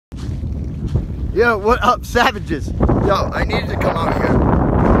Yo, what up, savages? Yo, I needed to come out here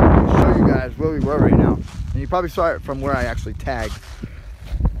and show you guys where we were right now. And you probably saw it from where I actually tagged.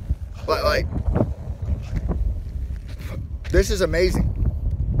 But like, this is amazing.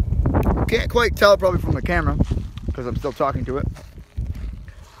 You can't quite tell probably from the camera because I'm still talking to it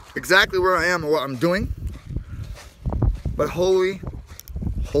exactly where I am and what I'm doing. But holy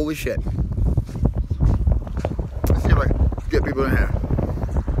shit. Let's see if I can get people in here.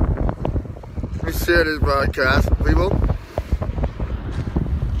 Let me share this broadcast, people.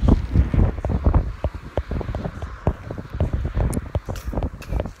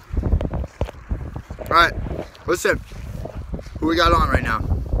 Alright, listen. Who we got on right now?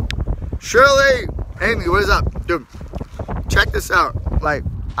 Shirley! Amy, what is up? Dude, check this out. Like,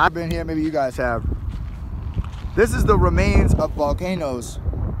 I've been here, maybe you guys have. This is the remains of volcanoes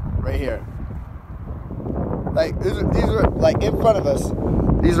right here. Like, these are like in front of us.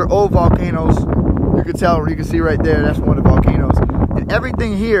 These are old volcanoes. You can tell, you can see right there, that's one of the volcanoes. And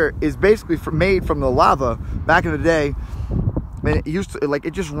everything here is basically made from the lava back in the day. And it used to, like,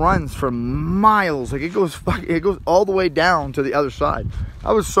 it just runs for miles. Like, it goes all the way down to the other side.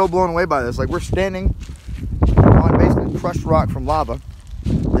 I was so blown away by this. Like, we're standing on basically crushed rock from lava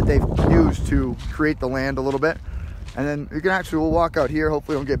that they've used to create the land a little bit. And then you can actually, we'll walk out here.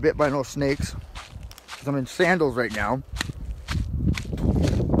 Hopefully, don't get bit by no snakes. Because I'm in sandals right now.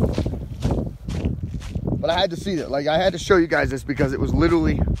 But I had to see that. Like, I had to show you guys this because it was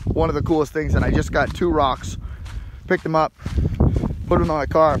literally one of the coolest things. And I just got 2 rocks, picked them up, put them in my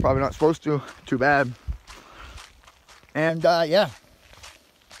car. Probably not supposed to. Too bad. And yeah.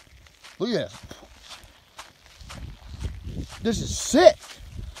 Look at this. This is sick.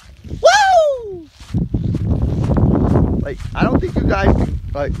 Woo! Like, I don't think you guys can,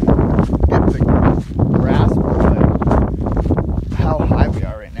 like, get the grasp of, like, how high we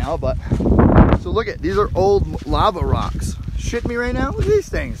are right now, but so look at, these are old lava rocks. Shit me right now? Look at these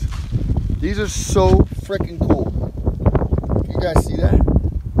things. These are so freaking cool. You guys see that?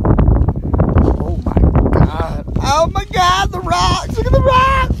 Oh my god. Oh my god, the rocks! Look at the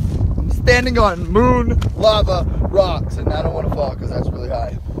rocks! I'm standing on moon lava rocks, and I don't want to fall because that's really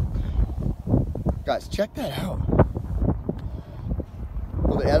high. Guys, check that out.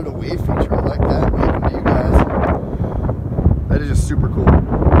 Well, they added a wave feature. I like that. Waving to you guys. That is just super cool.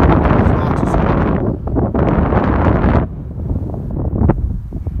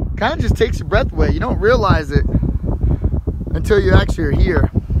 Kind of just takes your breath away. You don't realize it until you actually are here.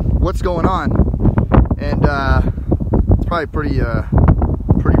 What's going on? And it's probably pretty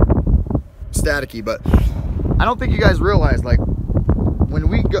staticky, but I don't think you guys realize, like, when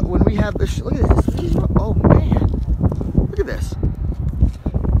we have this. Look at this. Oh man, look at this.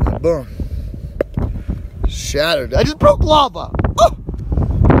 Boom. Shattered. I just broke lava. Oh!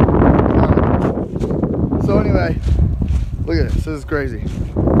 So anyway, look at this. This is crazy.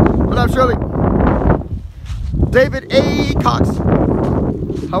 What up, Shirley? David A. Cox.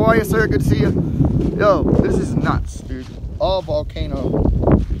 How are you, sir? Good to see you. Yo, this is nuts, dude. All volcano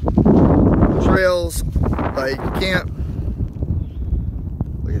trails. Like, you can't.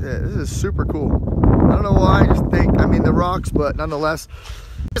 Look at that. This is super cool. I don't know why. I just think, I mean, the rocks, but nonetheless.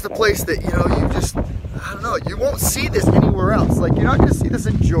 It's a place that, you know, you just, I don't know, you won't see this anywhere else. Like, you're not going to see this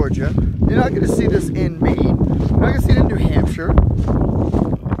in Georgia. You're not going to see this in Maine. You're not going to see it in New Hampshire.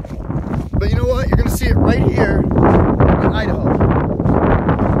 But you know what? You're going to see it right here in Idaho.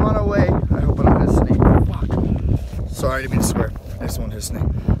 Run away. I hope I don't hit a snake. Fuck. Sorry, I didn't mean to swear. I just won't hit a snake.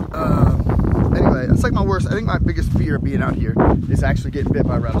 Anyway, that's like my worst, I think my biggest fear of being out here is actually getting bit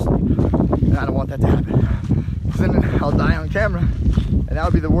by a rattlesnake. And I don't want that to happen. Because then I'll die on camera. And that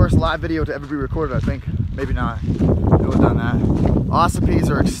would be the worst live video to ever be recorded, I think. Maybe not. I would have done that. Ossipes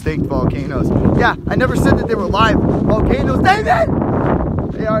are extinct volcanoes. Yeah, I never said that they were live volcanoes. David!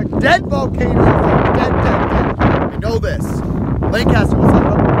 They are dead volcanoes. Dead. I know this. Lancaster, what's up,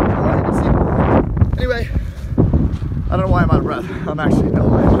 bro? Anyway, I don't know why I'm out of breath. I'm actually, no,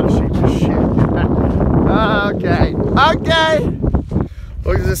 I'm out of shape as shit. Okay.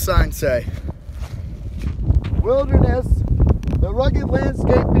 What does this sign say? Wilderness. The rugged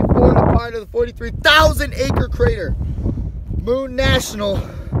landscape before the part of the 43,000 acre crater. Moon National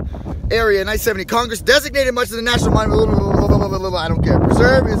Area, 970. Congress designated much of the national monument. I don't care.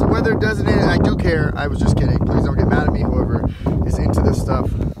 Preserve is weather designated. I do care. I was just kidding. Please don't get mad at me, whoever is into this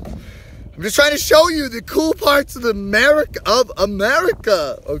stuff. I'm just trying to show you the cool parts of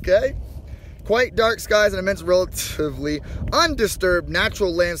America, okay? Quite dark skies and immense relatively undisturbed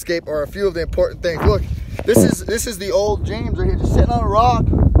natural landscape are a few of the important things. Look, this is the old James right here, just sitting on a rock.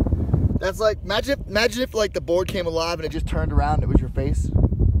 That's like, imagine if like the board came alive and it just turned around and it was your face.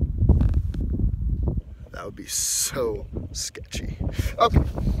 would be so sketchy. Okay,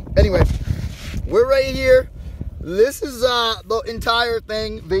 anyway, we're right here. This is the entire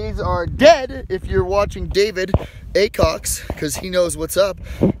thing. These are dead if you're watching David Acox, because he knows what's up.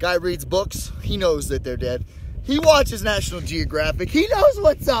 Guy reads books. He knows that they're dead. He watches National Geographic. He knows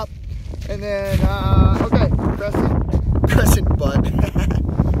what's up. And then, okay, crescent butt.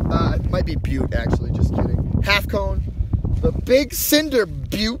 It might be butte, actually, just kidding. Half cone. The big cinder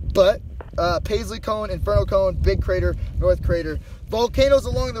butte butt. Paisley cone, Inferno cone, big crater, North crater. Volcanoes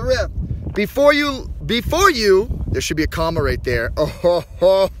along the rift. Before you, there should be a comma right there.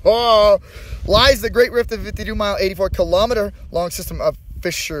 Lies the Great Rift of 52-mile, 84-kilometer long system of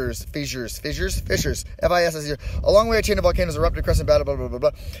fissures, fissures, F-I-S-S, a long way a chain of volcanoes erupted, crescent, blah, blah, blah, blah,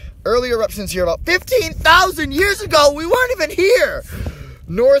 blah. Early eruptions here about 15,000 years ago. We weren't even here.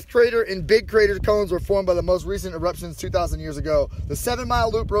 North crater and big crater cones were formed by the most recent eruptions 2,000 years ago. The 7-mile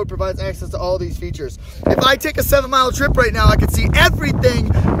loop road provides access to all these features. If I take a 7-mile trip right now, I could see everything,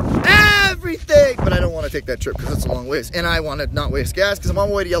 but I don't want to take that trip because it's a long ways, and I want to not waste gas because I'm on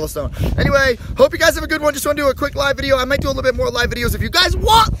my way to Yellowstone. Anyway, hope you guys have a good one. Just want to do a quick live video. I might do a little bit more live videos. If you guys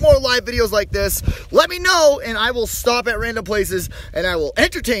want more live videos like this, let me know, and I will stop at random places, and I will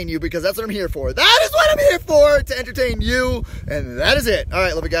entertain you because that's what I'm here for. That is what I'm here for, to entertain you, and that is it. All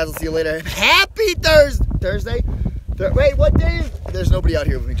right, love you guys. I'll see you later. Happy Thursday. Wait, what day? There's nobody out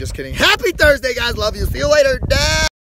here with me. Just kidding. Happy Thursday, guys. Love you. See you later.